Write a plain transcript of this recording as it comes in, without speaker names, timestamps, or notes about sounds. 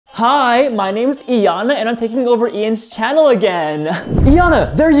Hi, my name's Iana and I'm taking over Ian's channel again.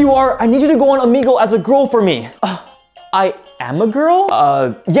 Iana, there you are. I need you to go on Omegle as a girl for me. I am a girl?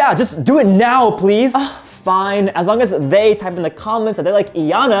 Yeah, just do it now, please. Fine, as long as they type in the comments that they like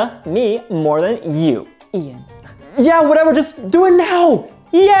Iana, me, more than you, Ian. Yeah, whatever, just do it now.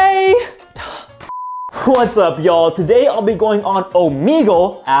 Yay! What's up, y'all? Today I'll be going on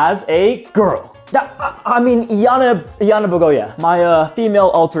Omegle as a girl. I mean, Iana, my female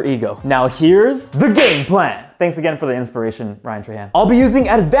alter ego. Now here's the game plan. Thanks again for the inspiration, Ryan Trahan. I'll be using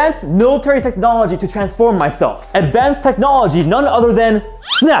advanced military technology to transform myself. Advanced technology, none other than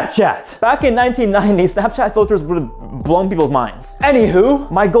Snapchat. Back in 1990, Snapchat filters would have blown people's minds.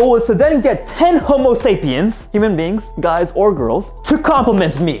 Anywho, my goal is to then get 10 Homo sapiens, human beings, guys or girls, to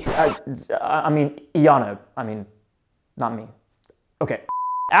compliment me. I mean, Iana, not me. Okay.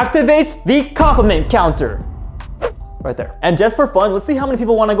 Activate the compliment counter. Right there. And just for fun, let's see how many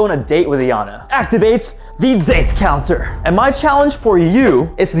people want to go on a date with Iana. Activate the date counter. And my challenge for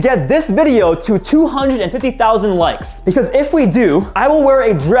you is to get this video to 250,000 likes. Because if we do, I will wear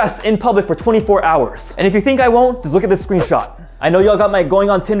a dress in public for 24 hours. And if you think I won't, just look at this screenshot. I know y'all got my going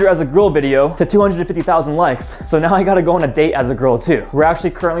on Tinder as a girl video to 250,000 likes, so now I gotta go on a date as a girl too. We're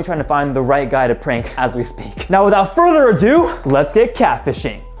actually currently trying to find the right guy to prank as we speak. Now without further ado, let's get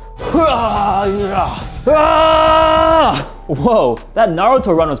catfishing. Whoa, that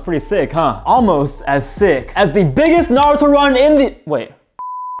Naruto run was pretty sick, huh? Almost as sick as the biggest Naruto run in the... Wait.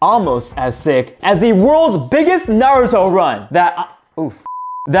 Almost as sick as the world's biggest Naruto run that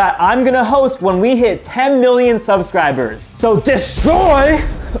I'm gonna host when we hit 10 million subscribers. So destroy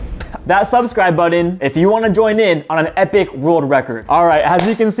that subscribe button if you want to join in on an epic world record. All right, as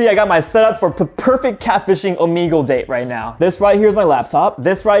you can see, I got my setup for perfect catfishing Omegle date right now. This right here is my laptop.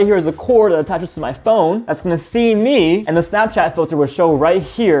 This right here is a cord that attaches to my phone that's gonna see me, and the Snapchat filter will show right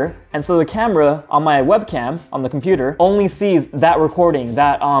here. And so the camera on my webcam on the computer only sees that recording,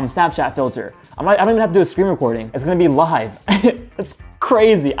 that Snapchat filter. I don't even have to do a screen recording. It's gonna be live. It's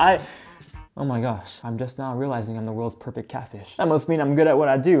crazy. Oh my gosh, I'm just now realizing I'm the world's perfect catfish. That must mean I'm good at what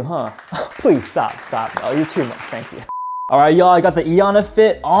I do, huh? Please stop. Oh, you're too much, thank you. All right, y'all, I got the Iana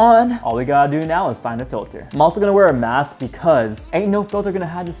fit on. All we gotta do now is find a filter. I'm also gonna wear a mask because ain't no filter gonna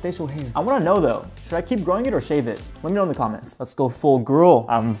hide this facial hair. I wanna know though, should I keep growing it or shave it? Let me know in the comments. Let's go full girl.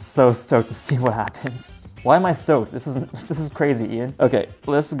 I'm so stoked to see what happens. Why am I stoked? This is crazy, Ian. Okay,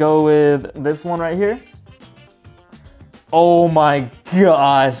 let's go with this one right here. Oh my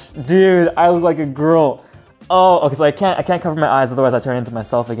gosh, dude, I look like a girl. Oh, okay, so I can't cover my eyes, otherwise I turn into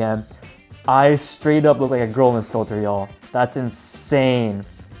myself again. I straight up look like a girl in this filter, y'all. That's insane.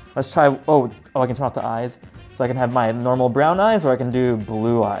 Let's try, oh, I can turn off the eyes. So I can have my normal brown eyes or I can do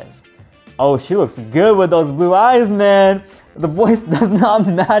blue eyes. Oh, she looks good with those blue eyes, man. The voice does not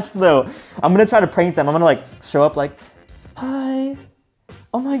match though. I'm gonna try to prank them. I'm gonna like show up like, hi.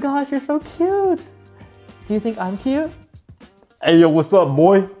 Oh my gosh, you're so cute. Do you think I'm cute? Hey, yo, what's up,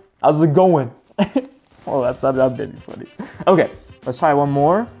 boy? How's it going? Oh, that made me funny. Okay, let's try one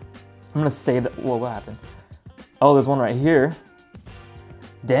more. I'm gonna say that, whoa, what happened? Oh, there's one right here.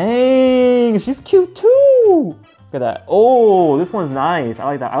 Dang, she's cute too. Look at that. Oh, this one's nice. I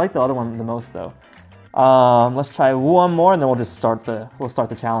like that. I like the other one the most though. Let's try one more and then we'll start the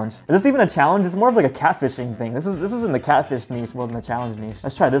challenge. Is this even a challenge? It's more of like a catfishing thing. This is in the catfish niche more than the challenge niche.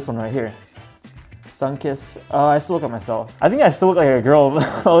 Let's try this one right here. Sunkiss. Oh, I still look like myself. I think I still look like a girl.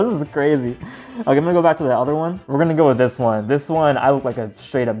 Oh, this is crazy. Okay, I'm gonna go back to the other one. We're gonna go with this one. This one, I look like a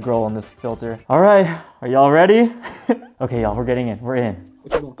straight up girl on this filter. All right, are y'all ready? Okay, y'all, we're getting in. We're in.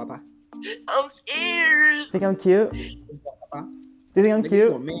 What you want, Papa? I'm scared. Think I'm cute? Do you think I'm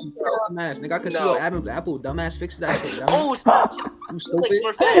cute? Dumbass, nigga, I could see your Apple. Dumbass, fix that shit. Oh, stop. You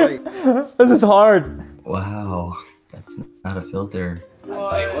stupid. This is hard. Wow, that's not a filter.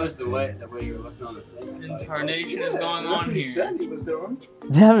 Like, what's the way you were looking on the thing? Incarnation is going on here.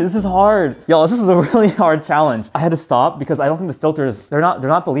 Damn, this is hard. Y'all, this is a really hard challenge. I had to stop because I don't think the filters, they're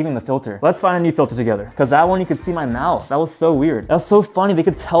not believing the filter. Let's find a new filter together. Because that one you could see my mouth. That was so weird. That was so funny. They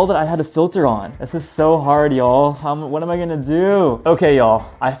could tell that I had a filter on. This is so hard, y'all. What am I gonna do? Okay, y'all,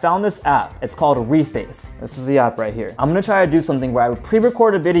 I found this app. It's called Reface. This is the app right here. I'm gonna try to do something where I would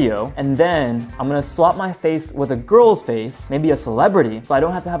pre-record a video and then I'm gonna swap my face with a girl's face, maybe a celebrity, so I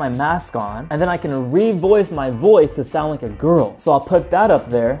don't have to have my mask on, and then I can revoice my voice to sound like a girl. So I'll put that up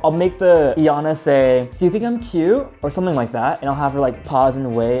there. I'll make the Iana say, do you think I'm cute? Or something like that, and I'll have her like pause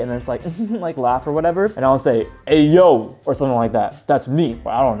and wait, and then it's like, like laugh or whatever, and I'll say, hey yo, or something like that. That's me,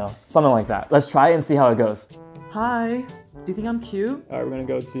 or I don't know, something like that. Let's try it and see how it goes. Hi, Do you think I'm cute? All right, we're gonna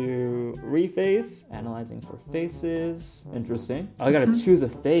go to reface, analyzing for faces. Interesting. Oh, I gotta choose a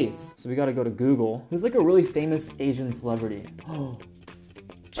face. So we gotta go to Google. Who's like a really famous Asian celebrity? Oh,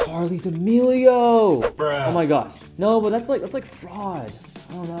 Charlie D'Amelio. Bruh. Oh my gosh. No, but that's like fraud.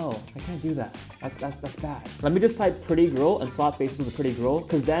 I don't know. I can't do that. That's bad. Let me just type pretty girl and swap faces with a pretty girl,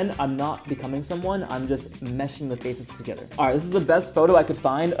 because then I'm not becoming someone, I'm just meshing the faces together. All right, this is the best photo I could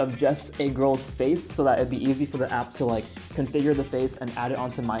find of just a girl's face so that it'd be easy for the app to like configure the face and add it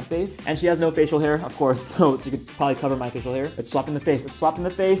onto my face. And she has no facial hair, of course, so she could probably cover my facial hair. It's swapping the face, it's swapping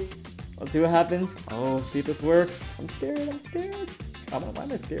the face. Let's see what happens. Oh, see if this works. I'm scared, I'm scared. Why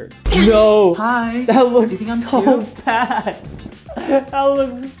am I scared? No! Hi! That looks so bad! That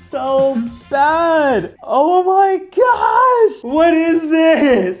looks so bad! Oh my gosh! What is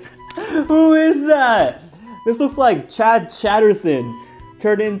this? Who is that? This looks like Chad Chatterson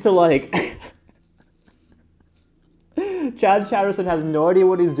turned into like... Chad Chatterson has no idea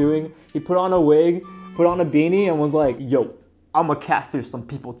what he's doing. He put on a wig, put on a beanie, and was like, yo, I'ma catfish some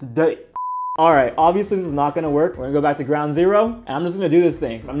people today. All right, obviously this is not gonna work. We're gonna go back to ground zero, and I'm just gonna do this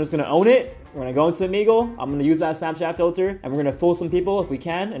thing. I'm just gonna own it. We're gonna go into OMEGLE. I'm gonna use that Snapchat filter, and we're gonna fool some people if we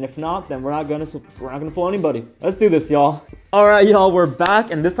can, and if not, then we're not gonna fool anybody. Let's do this, y'all. All right, y'all, we're back,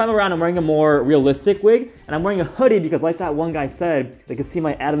 and this time around I'm wearing a more realistic wig, and I'm wearing a hoodie because like that one guy said, they can see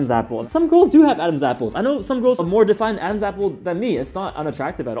my Adam's apple. Some girls do have Adam's apples. I know some girls have more defined Adam's apple than me. It's not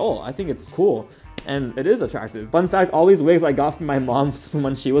unattractive at all. I think it's cool. And it is attractive. Fun fact, all these wigs I got from my mom from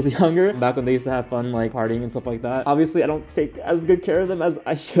when she was younger, back when they used to have fun like partying and stuff like that. Obviously, I don't take as good care of them as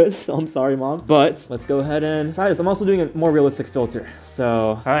I should, so I'm sorry, Mom. But let's go ahead and try this. I'm also doing a more realistic filter. So,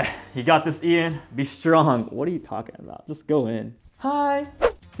 all right, you got this, Ian. Be strong. What are you talking about? Just go in. Hi.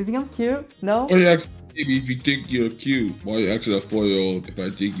 Do you think I'm cute? No? Why you ask me if you think you're cute? Why you asking a 4-year-old if I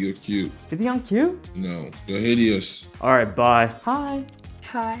think you're cute? Do you think I'm cute? No, you're hideous. All right, bye. Hi.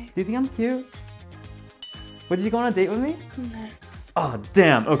 Hi. Do you think I'm cute? Would you go on a date with me? No. Oh,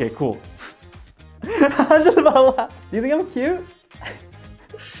 damn. Okay, cool. I was just about to laugh. Do you think I'm cute?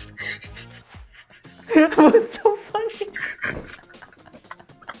 What's so funny?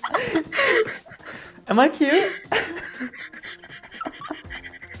 Am I cute?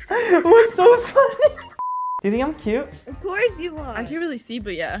 What's so funny? Do you think I'm cute? Of course you are. I can't really see,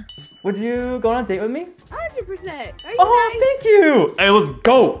 but yeah. Would you go on a date with me? 100%. Oh, nice? thank you. Hey, let's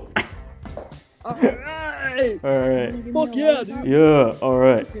go. Alright. Alright. Fuck yeah, dude. Yeah,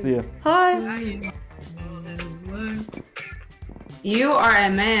 alright. See ya. Hi. You are a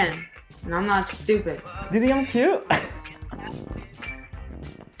man, and I'm not stupid. Do you think I'm cute?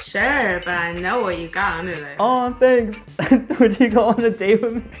 Sure, but I know what you got under there. Oh, thanks. Would you go on a date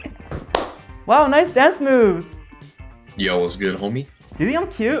with me? Wow, nice dance moves. Yo, what's good, homie? Do you think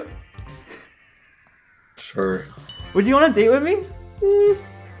I'm cute? Sure. Would you want a date with me?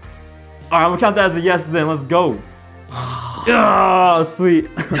 Alright, I'm gonna count that as a yes then. Let's go. Yeah, sweet.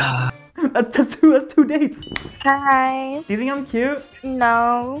 that's two dates. Hi. Do you think I'm cute?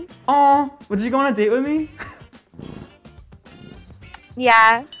 No. Oh, would you go on a date with me?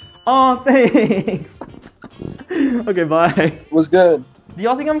 Yeah. Oh, thanks. Okay, bye. What's good? Do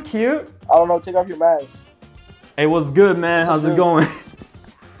y'all think I'm cute? I don't know. Take off your mask. Hey, what's good, man? How's it going?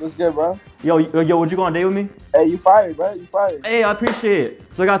 What's good, bro? Yo, would you go on a date with me? Hey, you fired, bro. You fired. Hey, I appreciate it.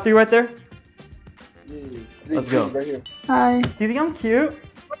 So I got 3 right there? Yeah. Let's go. Right here. Hi. Do you think I'm cute?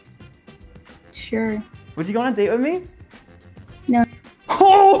 Sure. Would you go on a date with me? No.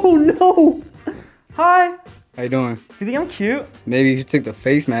 Oh, no. Hi. How you doing? Do you think I'm cute? Maybe you took the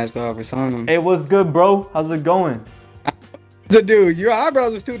face mask off or something. Hey, what's good, bro? How's it going? Dude, your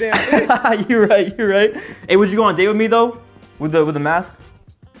eyebrows was too damn big. You're right. Hey, would you go on a date with me though? With the mask?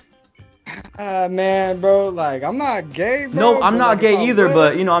 Man, bro, like I'm not gay, bro. No, I'm not gay either,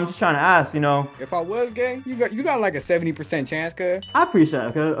 but you know, I'm just trying to ask, you know. If I was gay, you got like a 70% chance, cuz. I appreciate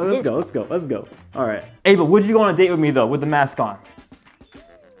it, okay? Let's go. All right. Hey, but would you go on a date with me though, with the mask on?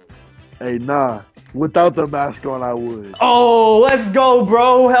 Hey, nah. Without the mask on, I would. Oh, let's go,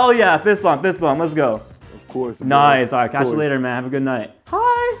 bro. Hell yeah. Fist bump. Let's go. Of course. Nice. All right, catch you later, man. Have a good night.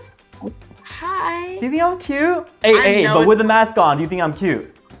 Hi. Hi. Do you think I'm cute? Hey, but with the mask on, do you think I'm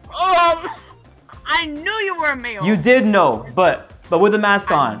cute? I knew you were a male. You did know, but with the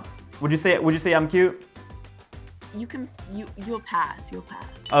mask on, would you say I'm cute? You'll pass.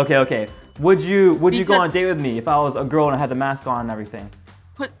 Okay. Would you go on a date with me if I was a girl and I had the mask on and everything?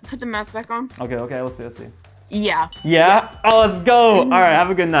 Put the mask back on. Okay, let's see. Yeah. Yeah? Oh, let's go. All right, have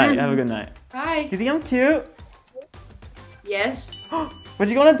a good night. Hi. Do you think I'm cute? Yes. Would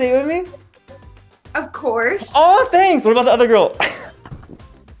you go on a date with me? Of course. Oh, thanks. What about the other girl?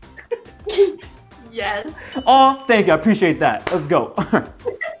 Yes. Oh, thank you. I appreciate that. Let's go.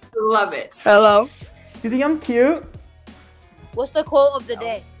 Love it. Hello. You think I'm cute? What's the quote of the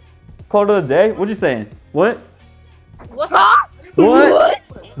day? Quote of the day? What you saying? What? What's up? What?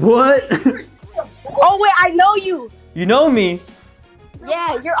 What? Oh wait, I know you. You know me?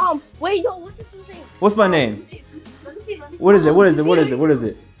 Yeah, you're Wait, yo, what's this dude's name? What's my name? Let me see. What is it? What is it? What is it? What is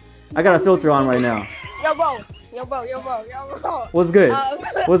it? I got a filter on right now. Yo, bro. What's good?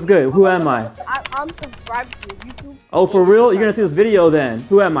 What's good? Who am I? I'm subscribed to your YouTube. Oh, for real? You're gonna see this video then.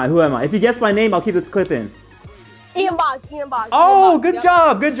 Who am I? Who am I? If you guess my name, I'll keep this clip in. Ian Boggs. Oh, good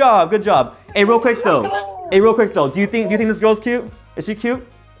job, good job, good job. Hey, real quick though. Do you think this girl's cute? Is she cute?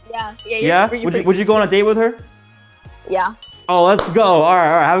 Yeah. Yeah? Would you go on a date with her? Yeah. Oh, let's go. All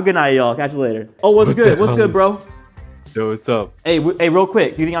right. Have a good night, y'all. Catch you later. Oh, what's good? What's good, bro? Yo, what's up? Hey, real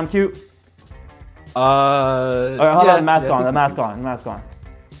quick. Do you think I'm cute? All right, hold on. The mask on.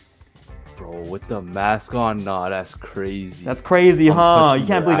 Bro, with the mask on? Nah, that's crazy. That's crazy, huh? You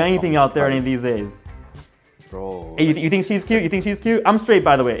can't believe anything out there any of these days. Bro. Hey, you think she's cute? You think she's cute? I'm straight,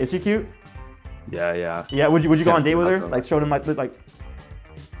 by the way. Is she cute? Yeah. Yeah. Would you go on a date with her? Like, show them like.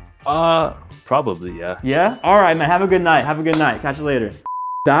 Probably, yeah. Yeah? All right, man. Have a good night. Catch you later.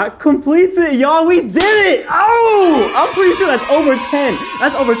 That completes it, y'all. We did it. Oh, I'm pretty sure that's over 10.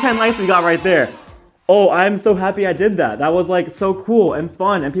 That's over 10 likes we got right there. Oh, I'm so happy I did that. That was like so cool and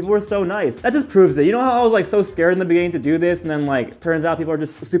fun and people were so nice. That just proves it. You know how I was like so scared in the beginning to do this and then like turns out people are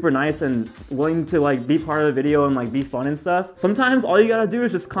just super nice and willing to like be part of the video and like be fun and stuff. Sometimes all you gotta do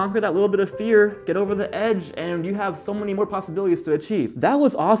is just conquer that little bit of fear, get over the edge, and you have so many more possibilities to achieve. That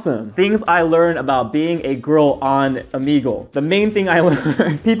was awesome. Things I learned about being a girl on Omegle. The main thing I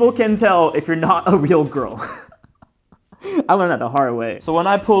learned, people can tell if you're not a real girl. I learned that the hard way. So when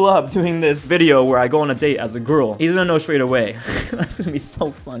I pull up doing this video where I go on a date as a girl, he's gonna know straight away. That's gonna be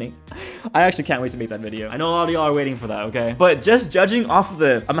so funny. I actually can't wait to make that video. I know a lot of y'all are waiting for that, okay? But just judging off of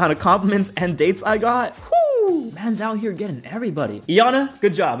the amount of compliments and dates I got, whoo, man's out here getting everybody. Iana,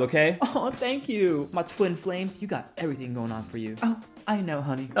 good job, okay? Oh, thank you. My twin flame, you got everything going on for you. Oh, I know,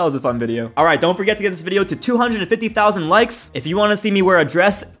 honey. That was a fun video. All right, don't forget to get this video to 250,000 likes. If you want to see me wear a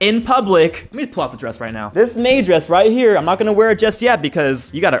dress in public, let me pull out the dress right now. This May dress right here, I'm not gonna wear it just yet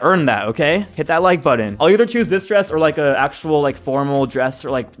because you gotta earn that, okay? Hit that like button. I'll either choose this dress or like a actual like formal dress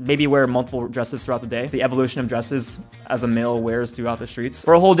or like maybe wear multiple dresses throughout the day. The evolution of dresses as a male wears throughout the streets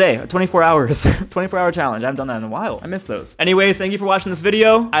for a whole day, 24 hours, 24-hour challenge. I haven't done that in a while. I miss those. Anyways, thank you for watching this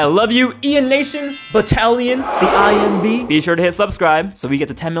video. I love you, Ian Nation, Battalion, the INB. Be sure to hit subscribe so we get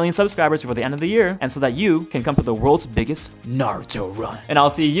to 10 million subscribers before the end of the year and so that you can come to the world's biggest Naruto run. And I'll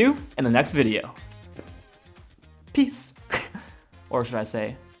see you in the next video. Peace. Or should I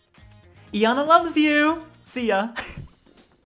say, Iana loves you. See ya.